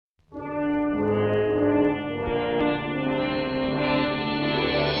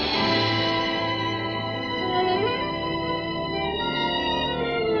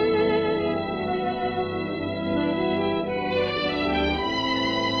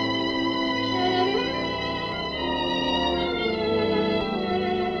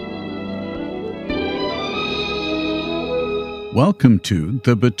Welcome to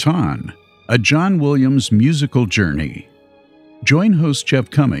The Baton, a John Williams musical journey. Join host Jeff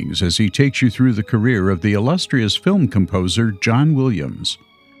Commings as he takes you through the career of the illustrious film composer John Williams,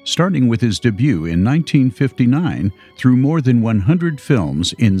 starting with his debut in 1959 through more than 100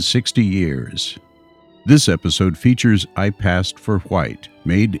 films in 60 years. This episode features I Passed for White,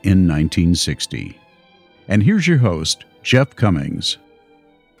 made in 1960. And here's your host, Jeff Commings.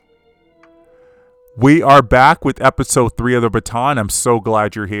 We are back with episode 3 of The Baton. I'm so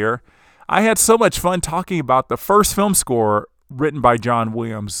glad you're here. I had so much fun talking about the first film score written by John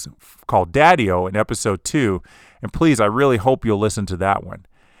Williams called Daddy-O in episode 2. And please, I really hope you'll listen to that one.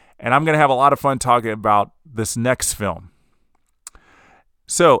 And I'm going to have a lot of fun talking about this next film.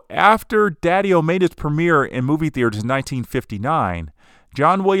 So after Daddy-O made its premiere in movie theaters in 1959,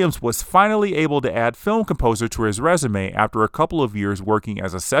 John Williams was finally able to add film composer to his resume after a couple of years working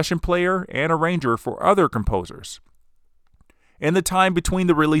as a session player and arranger for other composers. In the time between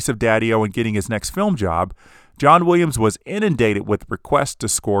the release of Daddy-O and getting his next film job, John Williams was inundated with requests to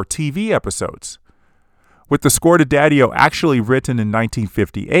score TV episodes. With the score to Daddy-O actually written in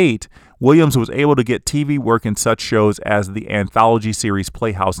 1958, Williams was able to get TV work in such shows as the anthology series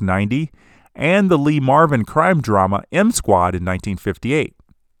Playhouse 90 and the Lee Marvin crime drama M Squad in 1958.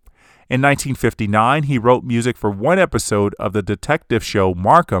 In 1959, he wrote music for one episode of the detective show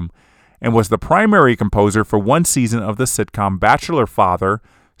Markham and was the primary composer for one season of the sitcom Bachelor Father,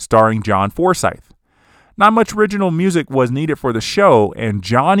 starring John Forsythe. Not much original music was needed for the show, and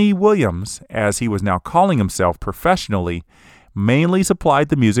Johnny Williams, as he was now calling himself professionally, mainly supplied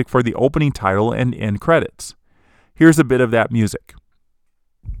the music for the opening title and end credits. Here's a bit of that music.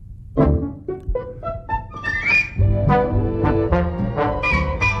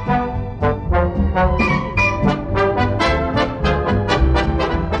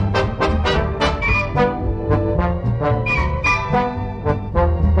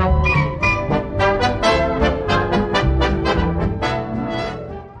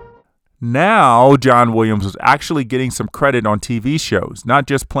 Now, John Williams was actually getting some credit on TV shows, not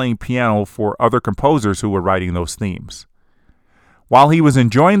just playing piano for other composers who were writing those themes. While he was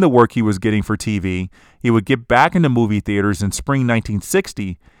enjoying the work he was getting for TV, he would get back into movie theaters in spring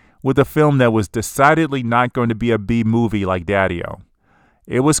 1960 with a film that was decidedly not going to be a B movie like Daddy-O.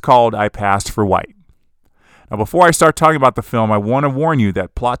 It was called I Passed for White. Now, before I start talking about the film, I want to warn you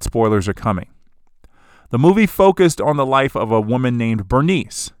that plot spoilers are coming. The movie focused on the life of a woman named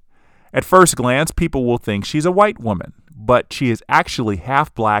Bernice. At first glance, people will think she's a white woman, but she is actually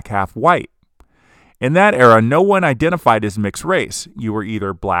half black, half white. In that era, no one identified as mixed race. You were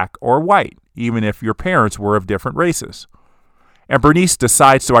either black or white, even if your parents were of different races. And Bernice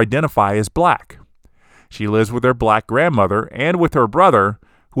decides to identify as black. She lives with her black grandmother and with her brother,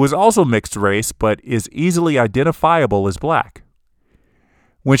 who is also mixed race but is easily identifiable as black.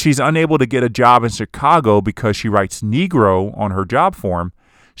 When she's unable to get a job in Chicago because she writes Negro on her job form,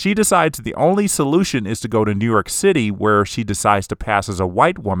 she decides the only solution is to go to New York City, where she decides to pass as a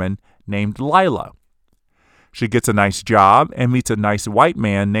white woman named Lila. She gets a nice job and meets a nice white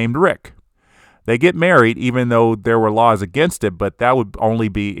man named Rick. They get married, even though there were laws against it, but that would only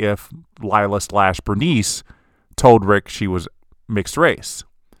be if Lila/Bernice told Rick she was mixed race.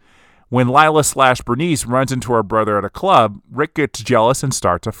 When Lila/Bernice runs into her brother at a club, Rick gets jealous and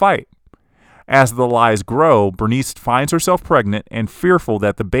starts a fight. As the lies grow, Bernice finds herself pregnant and fearful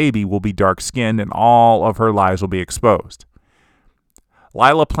that the baby will be dark-skinned and all of her lies will be exposed.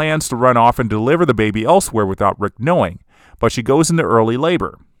 Lila plans to run off and deliver the baby elsewhere without Rick knowing, but she goes into early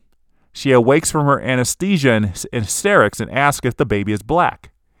labor. She awakes from her anesthesia and hysterics and asks if the baby is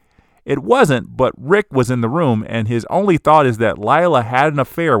black. It wasn't, but Rick was in the room, and his only thought is that Lila had an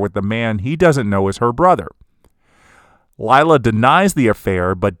affair with the man he doesn't know is her brother. Lila denies the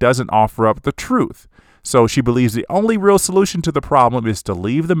affair but doesn't offer up the truth, so she believes the only real solution to the problem is to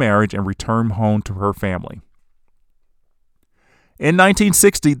leave the marriage and return home to her family. In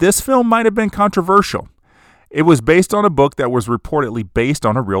 1960, this film might have been controversial. It was based on a book that was reportedly based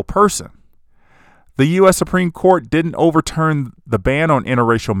on a real person. The U.S. Supreme Court didn't overturn the ban on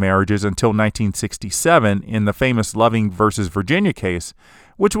interracial marriages until 1967 in the famous Loving versus Virginia case,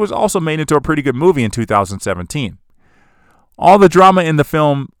 which was also made into a pretty good movie in 2017. All the drama in the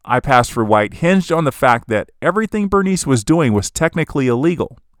film I Passed for White hinged on the fact that everything Bernice was doing was technically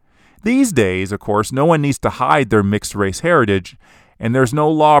illegal. These days, of course, no one needs to hide their mixed-race heritage, and there's no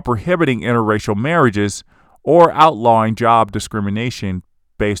law prohibiting interracial marriages or outlawing job discrimination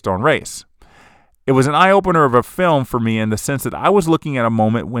based on race. It was an eye-opener of a film for me in the sense that I was looking at a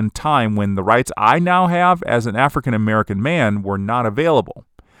moment in time when the rights I now have as an African-American man were not available.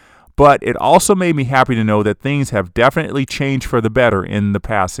 but it also made me happy to know that things have definitely changed for the better in the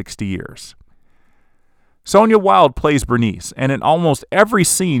past 60 years. Sonia Wilde plays Bernice, and in almost every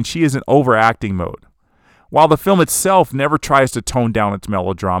scene she is in overacting mode. While the film itself never tries to tone down its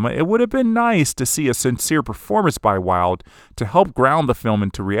melodrama, it would have been nice to see a sincere performance by Wilde to help ground the film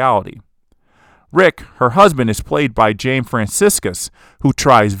into reality. Rick, her husband, is played by James Franciscus, who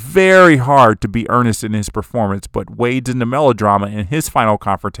tries very hard to be earnest in his performance but wades into melodrama in his final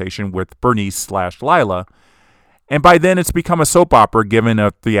confrontation with Bernice/Lila, and by then it's become a soap opera given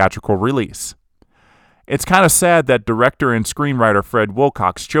a theatrical release. It's kind of sad that director and screenwriter Fred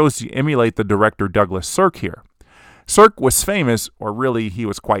Wilcox chose to emulate the director Douglas Sirk here. Sirk was famous, or really he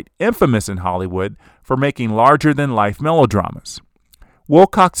was quite infamous in Hollywood, for making larger-than-life melodramas.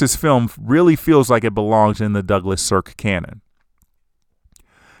 Wilcox's film really feels like it belongs in the Douglas Sirk canon.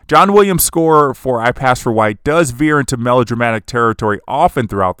 John Williams' score for I Pass for White does veer into melodramatic territory often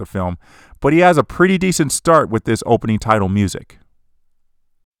throughout the film, but he has a pretty decent start with this opening title music.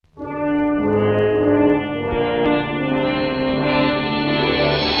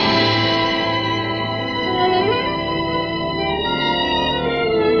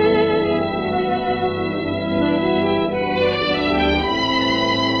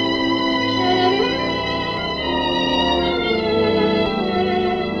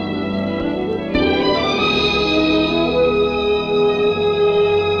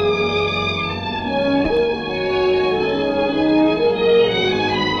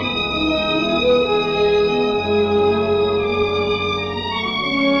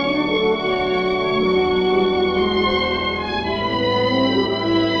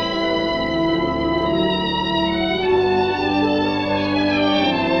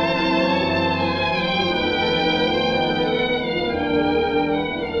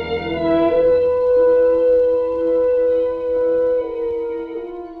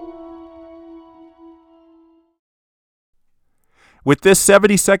 With this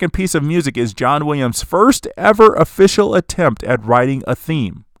 70-second piece of music is John Williams' first ever official attempt at writing a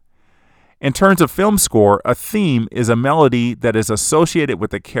theme. In terms of film score, a theme is a melody that is associated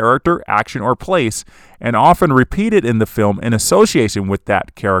with a character, action, or place, and often repeated in the film in association with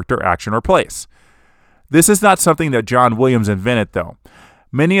that character, action, or place. This is not something that John Williams invented, though.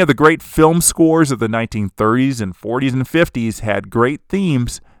 Many of the great film scores of the 1930s and 40s and 50s had great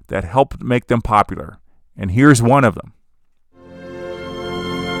themes that helped make them popular, and here's one of them.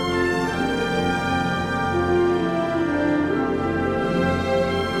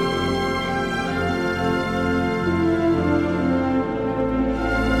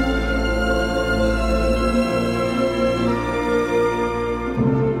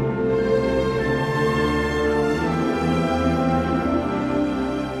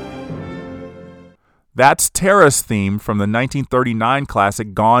 That's Tara's theme from the 1939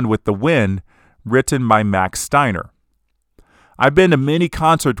 classic Gone with the Wind, written by Max Steiner. I've been to many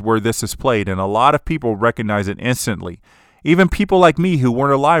concerts where this is played, and a lot of people recognize it instantly, even people like me who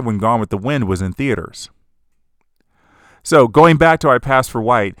weren't alive when Gone with the Wind was in theaters. So, going back to I Pass for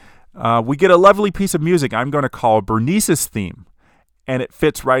White, we get a lovely piece of music I'm going to call Bernice's theme, and it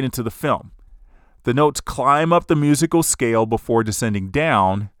fits right into the film. The notes climb up the musical scale before descending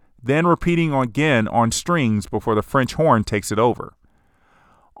down, then repeating again on strings before the French horn takes it over.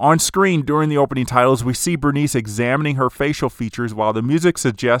 On screen during the opening titles, we see Bernice examining her facial features while the music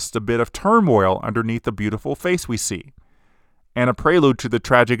suggests a bit of turmoil underneath the beautiful face we see, and a prelude to the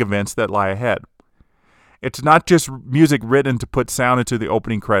tragic events that lie ahead. It's not just music written to put sound into the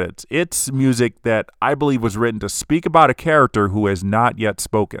opening credits. It's music that I believe was written to speak about a character who has not yet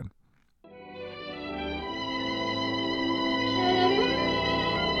spoken.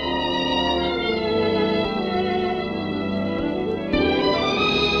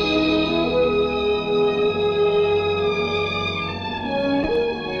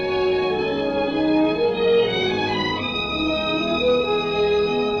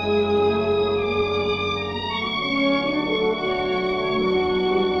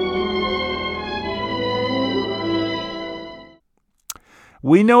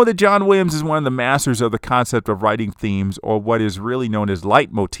 We know that John Williams is one of the masters of the concept of writing themes, or what is really known as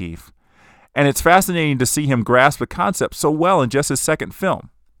leitmotif, and it's fascinating to see him grasp the concept so well in just his second film.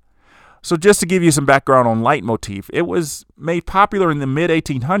 So just to give you some background on leitmotif, it was made popular in the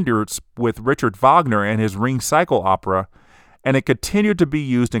mid-1800s with Richard Wagner and his Ring Cycle opera, and it continued to be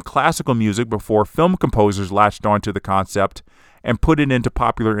used in classical music before film composers latched onto the concept and put it into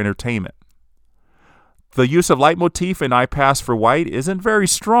popular entertainment. The use of leitmotif in I Pass for White isn't very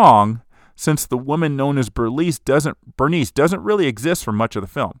strong, since the woman known as Bernice doesn't really exist for much of the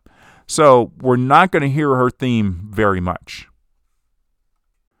film. So we're not going to hear her theme very much.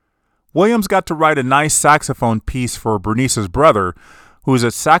 Williams got to write a nice saxophone piece for Bernice's brother, who is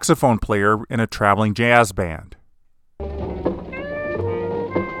a saxophone player in a traveling jazz band.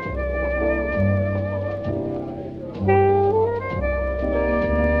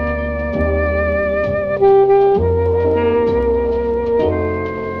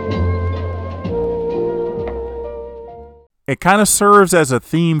 It kind of serves as a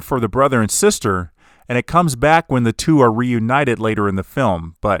theme for the brother and sister, and it comes back when the two are reunited later in the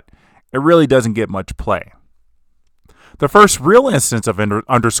film, but it really doesn't get much play. The first real instance of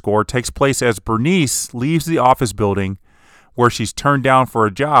underscore takes place as Bernice leaves the office building where she's turned down for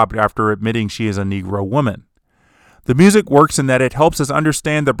a job after admitting she is a Negro woman. The music works in that it helps us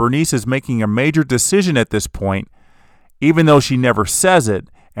understand that Bernice is making a major decision at this point, even though she never says it,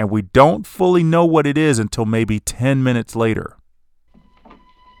 and we don't fully know what it is until maybe 10 minutes later.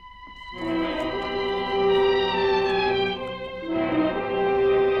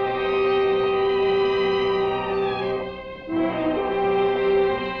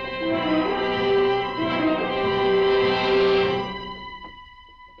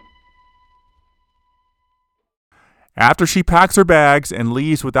 After she packs her bags and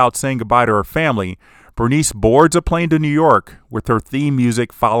leaves without saying goodbye to her family, Bernice boards a plane to New York with her theme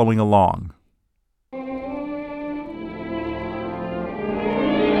music following along.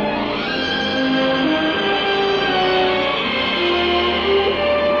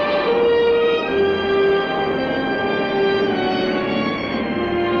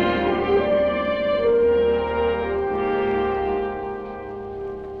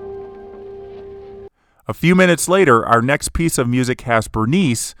 A few minutes later, our next piece of music has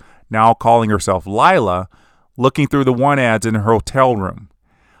Bernice, now calling herself Lila, looking through the want ads in her hotel room.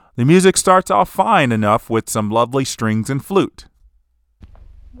 The music starts off fine enough with some lovely strings and flute.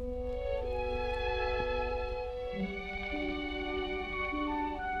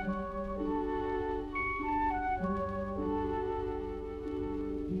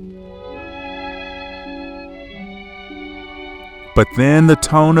 But then the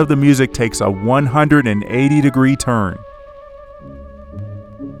tone of the music takes a 180-degree turn.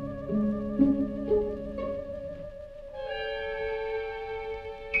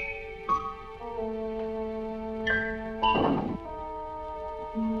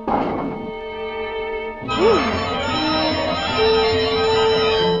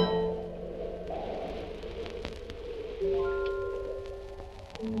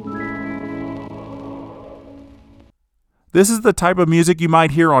 This is the type of music you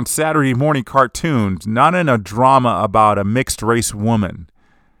might hear on Saturday morning cartoons, not in a drama about a mixed-race woman.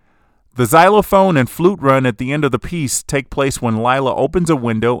 The xylophone and flute run at the end of the piece take place when Lila opens a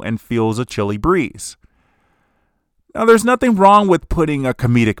window and feels a chilly breeze. Now, there's nothing wrong with putting a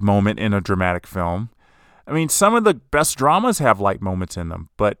comedic moment in a dramatic film. I mean, some of the best dramas have light moments in them,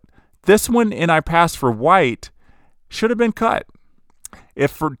 but this one in I Passed for White should have been cut.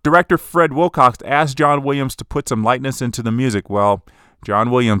 If director Fred Wilcox asked John Williams to put some lightness into the music, well,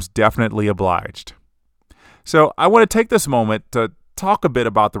 John Williams definitely obliged. So I want to take this moment to talk a bit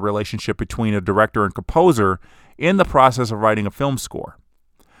about the relationship between a director and composer in the process of writing a film score.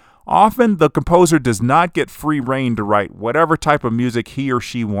 Often, the composer does not get free rein to write whatever type of music he or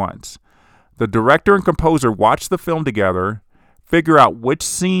she wants. The director and composer watch the film together, figure out which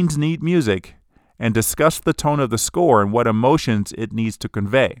scenes need music, and discuss the tone of the score and what emotions it needs to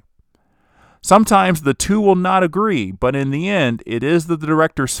convey. Sometimes the two will not agree, but in the end, it is the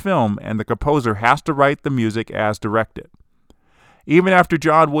director's film and the composer has to write the music as directed. Even after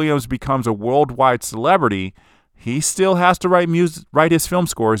John Williams becomes a worldwide celebrity, he still has to write his film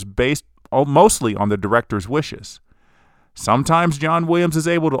scores based mostly on the director's wishes. Sometimes John Williams is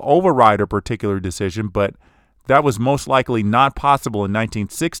able to override a particular decision, but that was most likely not possible in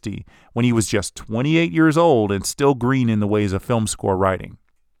 1960 when he was just 28 years old and still green in the ways of film score writing.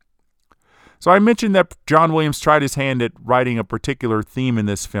 So I mentioned that John Williams tried his hand at writing a particular theme in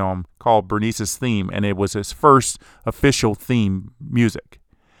this film called Bernice's Theme, and it was his first official theme music.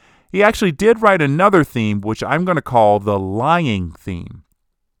 He actually did write another theme, which I'm going to call the lying theme.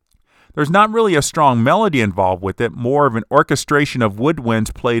 There's not really a strong melody involved with it, more of an orchestration of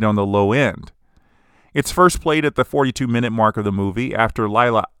woodwinds played on the low end. It's first played at the 42-minute mark of the movie after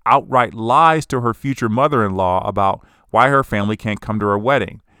Lila outright lies to her future mother-in-law about why her family can't come to her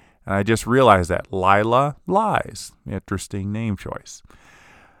wedding. And I just realized that. Lila lies. Interesting name choice.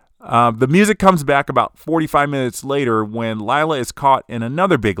 The music comes back about 45 minutes later when Lila is caught in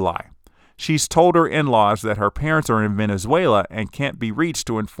another big lie. She's told her in-laws that her parents are in Venezuela and can't be reached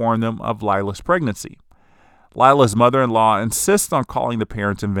to inform them of Lila's pregnancy. Lila's mother-in-law insists on calling the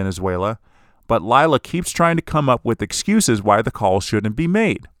parents in Venezuela, but Lila keeps trying to come up with excuses why the call shouldn't be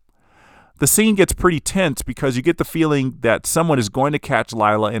made. The scene gets pretty tense because you get the feeling that someone is going to catch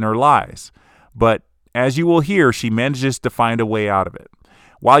Lila in her lies. But as you will hear, she manages to find a way out of it.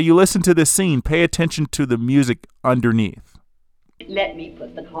 While you listen to this scene, pay attention to the music underneath. Let me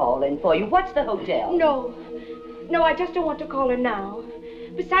put the call in for you. What's the hotel? No, I just don't want to call her now.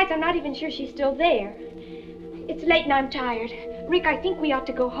 Besides, I'm not even sure she's still there. It's late and I'm tired. Rick, I think we ought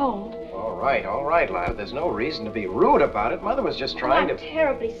to go home. All right, Lila. There's no reason to be rude about it. Mother was just trying I'm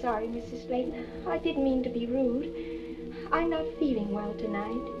terribly sorry, Mrs. Slayton. I didn't mean to be rude. I'm not feeling well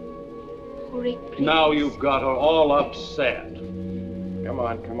tonight. Oh, Rick, please. Now you've got her all upset. Come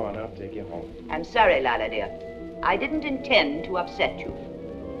on, I'll take you home. I'm sorry, Lila, dear. I didn't intend to upset you.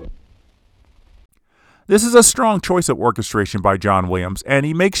 This is a strong choice of orchestration by John Williams, and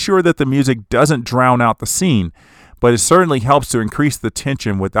he makes sure that the music doesn't drown out the scene, but it certainly helps to increase the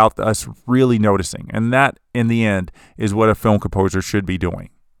tension without us really noticing. And that, in the end, is what a film composer should be doing.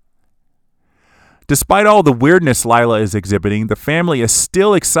 Despite all the weirdness Lila is exhibiting, the family is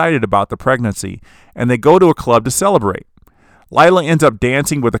still excited about the pregnancy, and they go to a club to celebrate. Lila ends up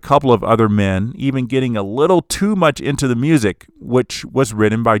dancing with a couple of other men, even getting a little too much into the music, which was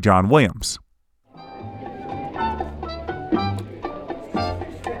written by John Williams.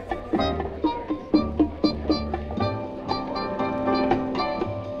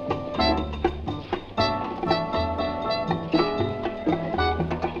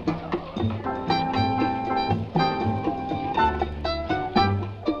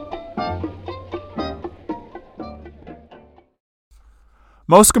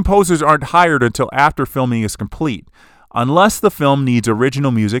 Most composers aren't hired until after filming is complete, unless the film needs original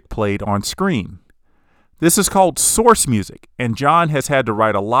music played on screen. This is called source music, and John has had to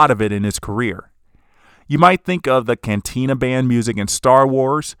write a lot of it in his career. You might think of the Cantina Band music in Star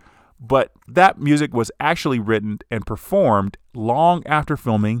Wars, but that music was actually written and performed long after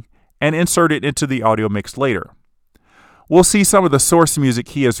filming and inserted into the audio mix later. We'll see some of the source music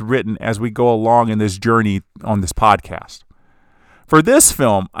he has written as we go along in this journey on this podcast. For this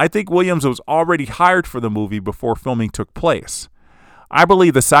film, I think Williams was already hired for the movie before filming took place. I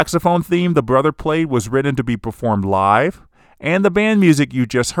believe the saxophone theme the brother played was written to be performed live, and the band music you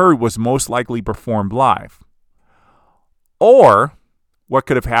just heard was most likely performed live. Or, what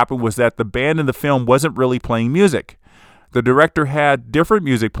could have happened was that the band in the film wasn't really playing music. The director had different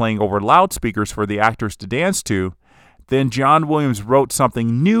music playing over loudspeakers for the actors to dance to. Then John Williams wrote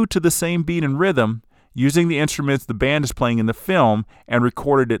something new to the same beat and rhythm, using the instruments the band is playing in the film, and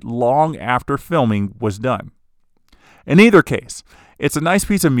recorded it long after filming was done. In either case, it's a nice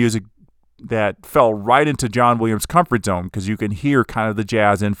piece of music that fell right into John Williams' comfort zone because you can hear kind of the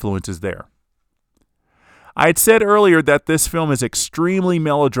jazz influences there. I had said earlier that this film is extremely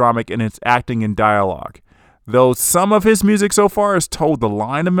melodramatic in its acting and dialogue. Though some of his music so far has told the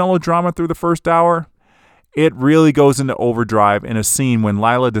line of melodrama through the first hour, it really goes into overdrive in a scene when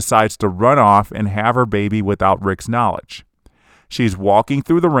Lila decides to run off and have her baby without Rick's knowledge. She's walking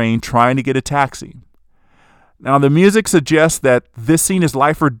through the rain trying to get a taxi. Now, the music suggests that this scene is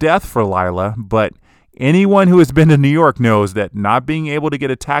life or death for Lila, but anyone who has been to New York knows that not being able to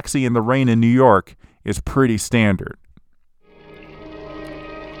get a taxi in the rain in New York is pretty standard.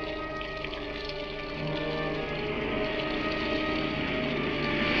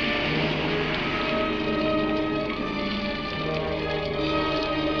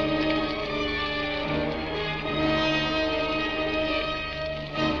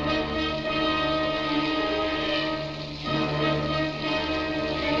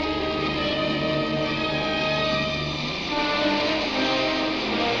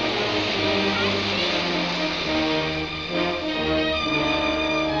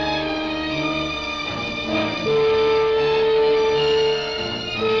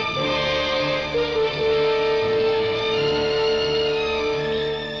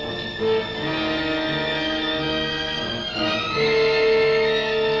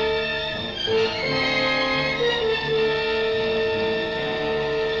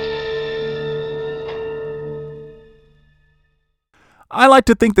 I like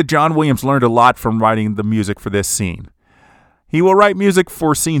to think that John Williams learned a lot from writing the music for this scene. He will write music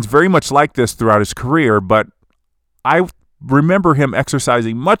for scenes very much like this throughout his career, but I remember him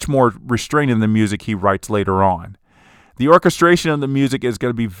exercising much more restraint in the music he writes later on. The orchestration of the music is going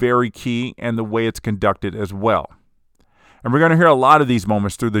to be very key, and the way it's conducted as well. And we're going to hear a lot of these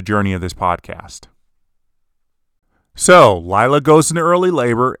moments through the journey of this podcast. So, Lila goes into early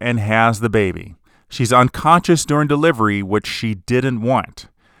labor and has the baby. She's unconscious during delivery, which she didn't want.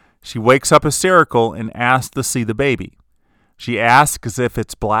 She wakes up hysterical and asks to see the baby. She asks if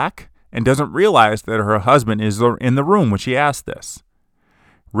it's black and doesn't realize that her husband is in the room when she asks this.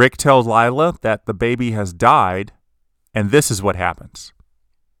 Rick tells Lila that the baby has died, and this is what happens.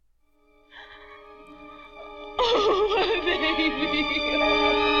 Oh, my baby.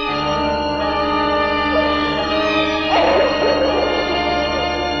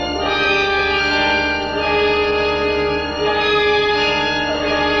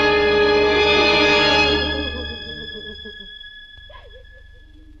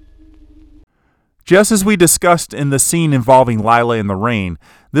 Just as we discussed in the scene involving Lila in the rain,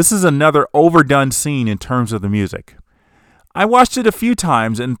 this is another overdone scene in terms of the music. I watched it a few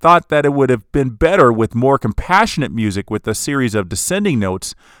times and thought that it would have been better with more compassionate music with a series of descending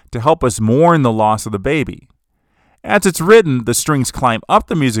notes to help us mourn the loss of the baby. As it's written, the strings climb up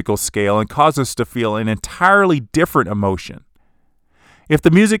the musical scale and cause us to feel an entirely different emotion. If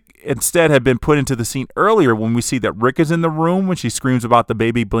the music instead had been put into the scene earlier when we see that Rick is in the room when she screams about the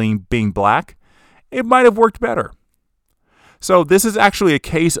baby being black, it might have worked better. So this is actually a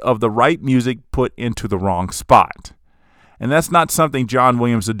case of the right music put into the wrong spot. And that's not something John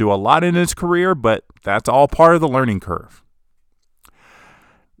Williams would do a lot in his career, but that's all part of the learning curve.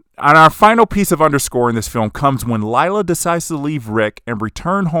 And our final piece of underscore in this film comes when Lila decides to leave Rick and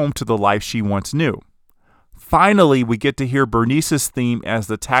return home to the life she once knew. Finally, we get to hear Bernice's theme as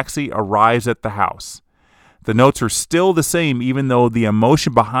the taxi arrives at the house. The notes are still the same even though the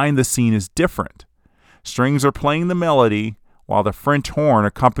emotion behind the scene is different. Strings are playing the melody while the French horn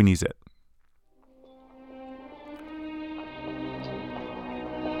accompanies it.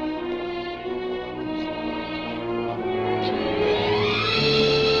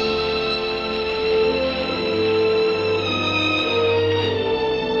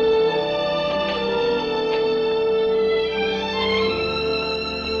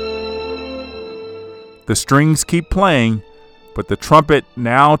 The strings keep playing, but the trumpet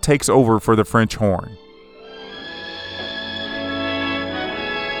now takes over for the French horn.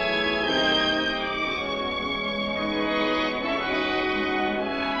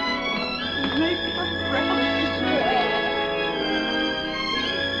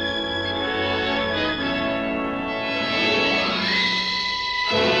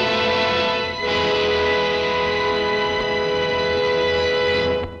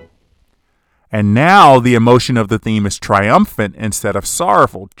 And now the emotion of the theme is triumphant instead of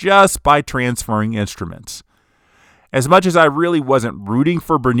sorrowful, just by transferring instruments. As much as I really wasn't rooting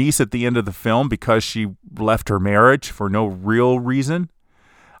for Bernice at the end of the film because she left her marriage for no real reason,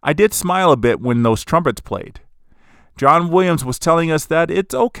 I did smile a bit when those trumpets played. John Williams was telling us that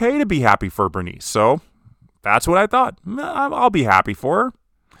it's okay to be happy for Bernice, so that's what I thought. I'll be happy for her.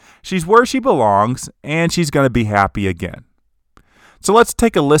 She's where she belongs, and she's going to be happy again. So let's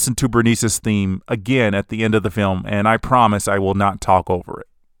take a listen to Bernice's theme again at the end of the film, and I promise I will not talk over it.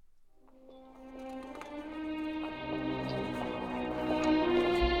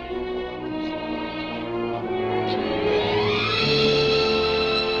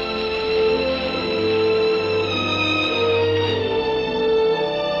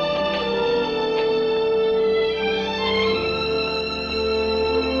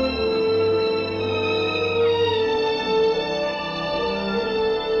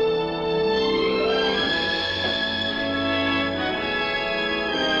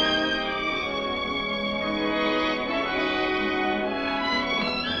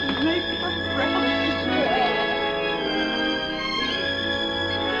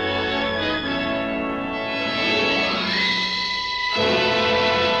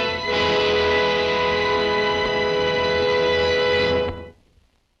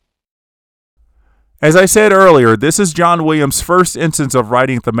 As I said earlier, this is John Williams' first instance of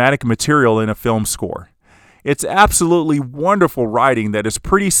writing thematic material in a film score. It's absolutely wonderful writing that is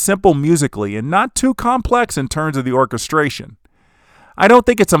pretty simple musically and not too complex in terms of the orchestration. I don't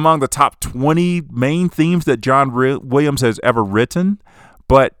think it's among the top 20 main themes that John Williams has ever written,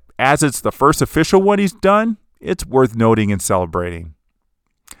 but as it's the first official one he's done, it's worth noting and celebrating.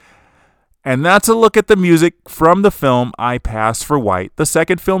 And that's a look at the music from the film I Passed for White, the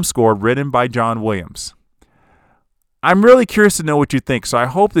second film score written by John Williams. I'm really curious to know what you think, so I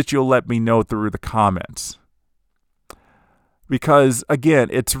hope that you'll let me know through the comments. Because, again,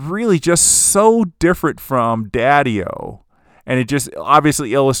 it's really just so different from Daddy-O, and it just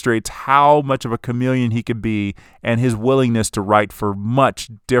obviously illustrates how much of a chameleon he can be and his willingness to write for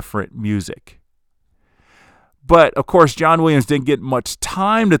much different music. But, of course, John Williams didn't get much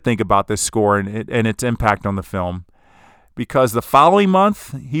time to think about this score and its impact on the film, because the following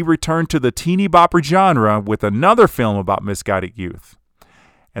month, he returned to the teeny bopper genre with another film about misguided youth.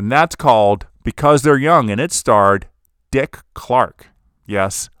 And that's called Because They're Young, and it starred Dick Clark.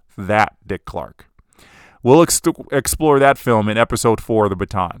 Yes, that Dick Clark. We'll explore that film in episode 4 of The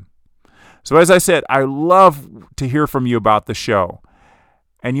Baton. So as I said, I love to hear from you about the show.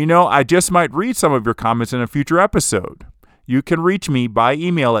 And I just might read some of your comments in a future episode. You can reach me by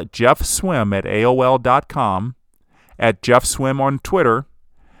email at jeffswim@aol.com, at jeffswim on Twitter,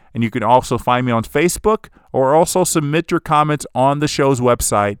 and you can also find me on Facebook, or also submit your comments on the show's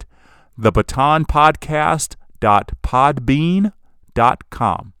website,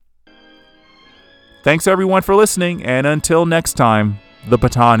 thebatonpodcast.podbean.com. Thanks everyone for listening, and until next time, the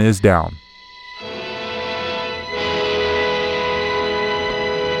baton is down.